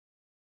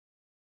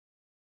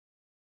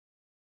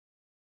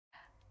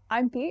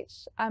I'm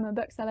Peach. I'm a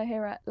bookseller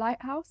here at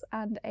Lighthouse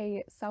and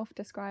a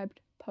self-described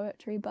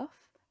poetry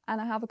buff.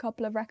 And I have a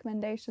couple of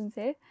recommendations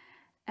here.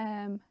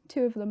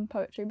 Two of them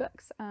poetry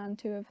books and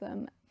two of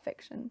them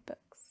fiction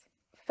books.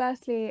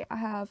 Firstly, I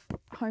have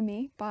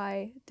Homie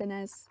by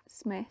Danez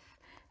Smith.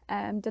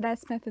 Danez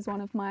Smith is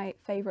one of my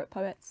favourite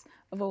poets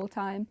of all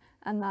time,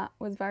 and that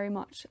was very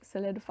much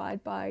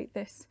solidified by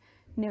this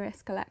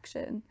newest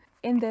collection.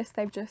 In this,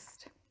 they've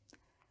just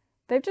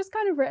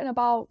kind of written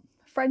about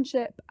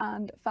friendship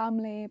and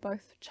family,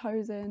 both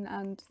chosen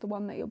and the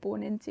one that you're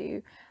born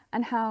into,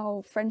 and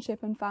how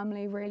friendship and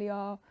family really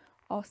are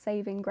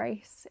saving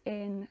grace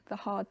in the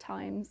hard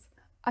times.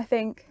 I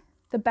think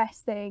the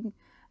best thing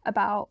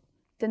about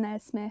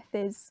Danez Smith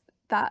is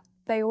that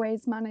they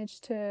always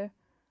manage to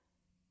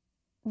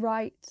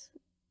write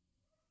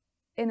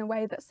in a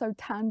way that's so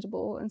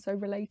tangible and so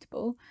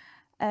relatable,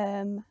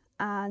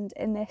 and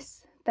in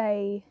this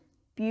they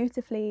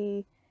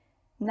beautifully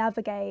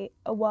navigate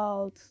a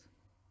world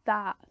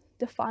that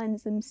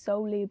defines them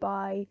solely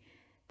by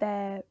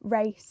their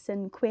race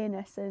and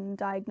queerness and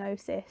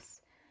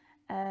diagnosis,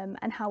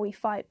 and how we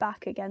fight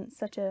back against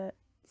such a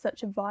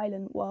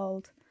violent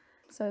world.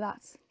 So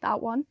that's that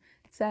one.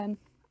 It's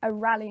a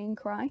rallying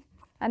cry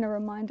and a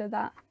reminder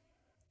that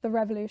the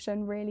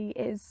revolution really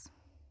is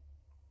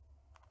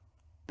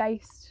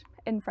based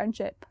in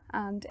friendship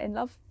and in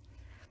love.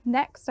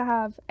 Next I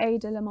have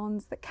Ada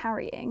Limon's The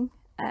Carrying,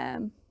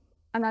 and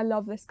I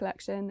love this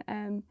collection.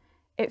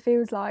 It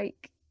feels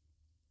like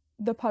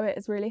the poet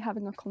is really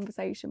having a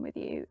conversation with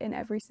you in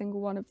every single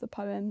one of the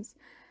poems,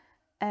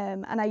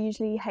 and I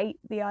usually hate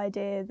the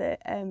idea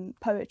that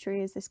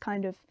poetry is this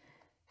kind of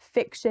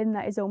fiction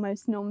that is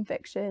almost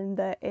non-fiction,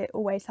 that it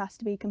always has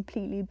to be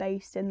completely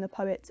based in the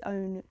poet's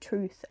own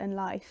truth and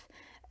life,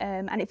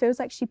 and it feels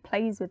like she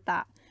plays with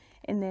that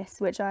in this,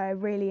 which I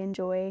really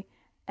enjoy.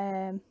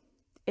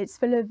 It's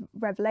full of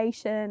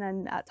revelation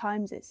and at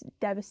times it's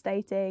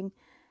devastating,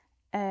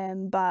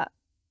 but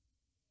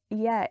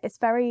yeah, it's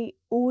very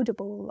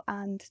audible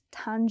and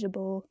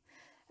tangible.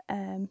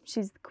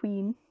 She's the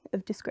queen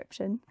of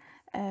description,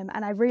 and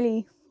I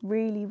really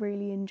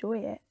enjoy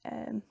it.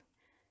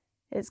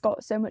 It's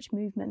got so much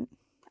movement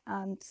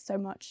and so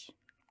much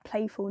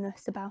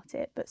playfulness about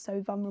it, but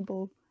so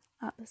vulnerable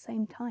at the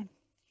same time.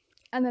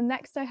 And then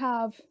next I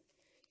have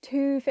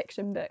two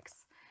fiction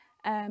books,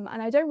 and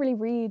I don't really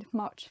read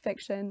much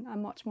fiction.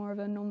 I'm much more of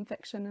a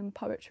non-fiction and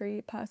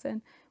poetry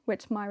person,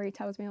 which Myri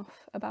tells me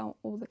off about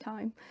all the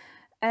time.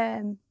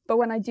 But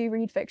when I do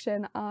read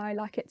fiction, I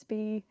like it to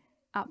be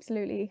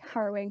absolutely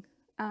harrowing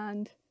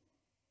and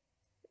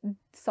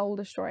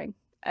soul-destroying.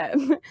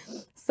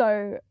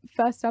 So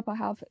first up I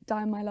have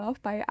Die My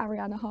Love by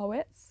Ariana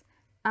Harwicz,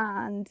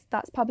 and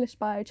that's published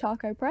by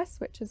Charco Press,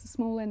 which is a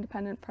small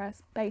independent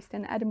press based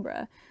in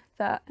Edinburgh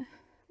that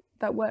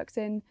works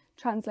in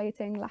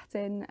translating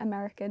Latin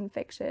American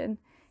fiction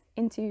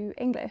into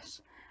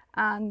English.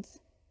 And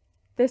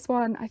this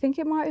one, I think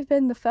it might have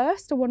been the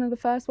first or one of the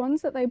first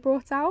ones that they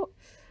brought out,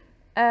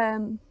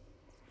 and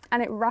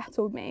it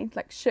rattled me,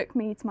 like shook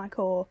me to my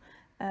core,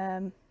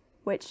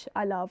 which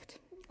I loved.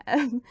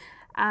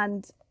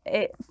 And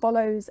it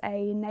follows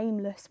a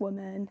nameless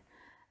woman,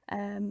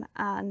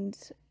 and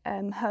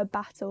her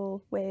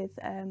battle with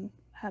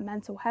her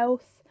mental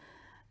health,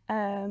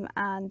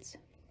 and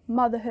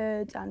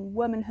motherhood and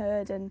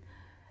womanhood, and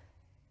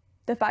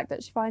the fact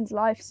that she finds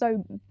life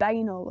so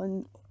banal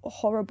and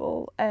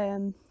horrible.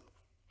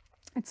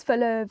 It's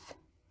full of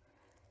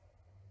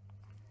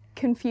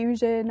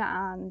confusion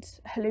and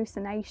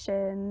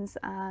hallucinations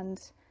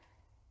and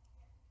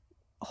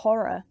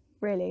horror,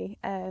 really.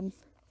 It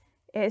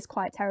is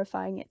quite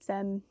terrifying. It's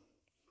I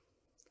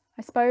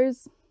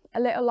suppose a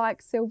little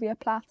like Sylvia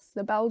Plath's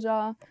The Bell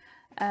Jar,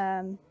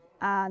 and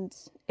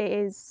it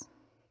is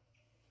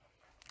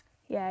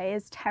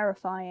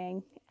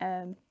terrifying,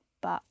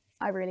 but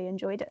I really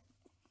enjoyed it.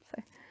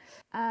 So,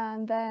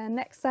 and then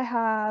next I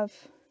have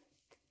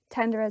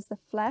Tender as the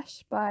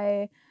Flesh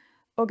by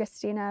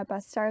Agustina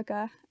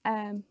Bazterrica,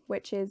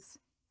 which is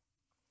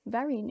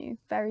very new,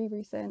 very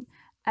recent,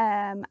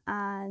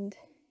 and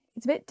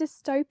it's a bit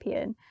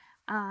dystopian,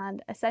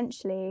 and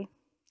essentially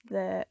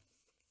the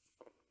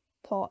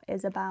plot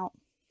is about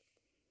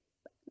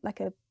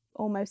like a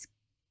almost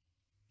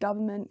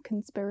government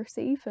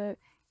conspiracy for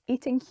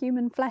eating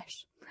human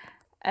flesh,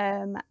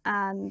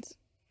 and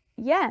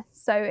yeah,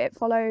 so it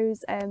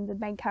follows the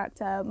main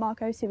character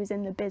Marcos, who is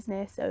in the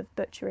business of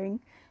butchering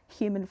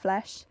human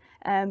flesh,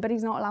 but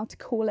he's not allowed to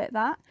call it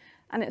that,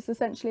 and it's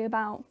essentially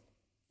about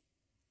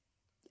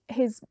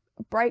his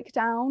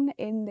breakdown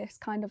in this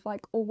kind of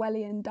like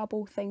Orwellian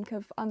doublethink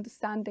of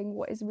understanding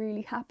what is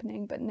really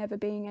happening but never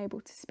being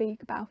able to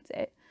speak about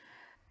it.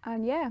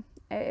 And yeah,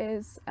 it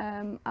is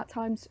at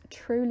times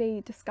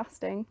truly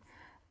disgusting,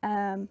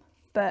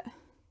 but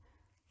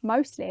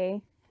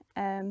mostly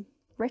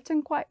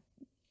written quite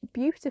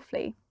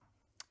beautifully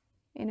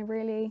in a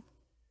really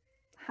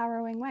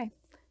harrowing way.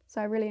 So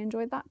I really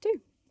enjoyed that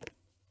too.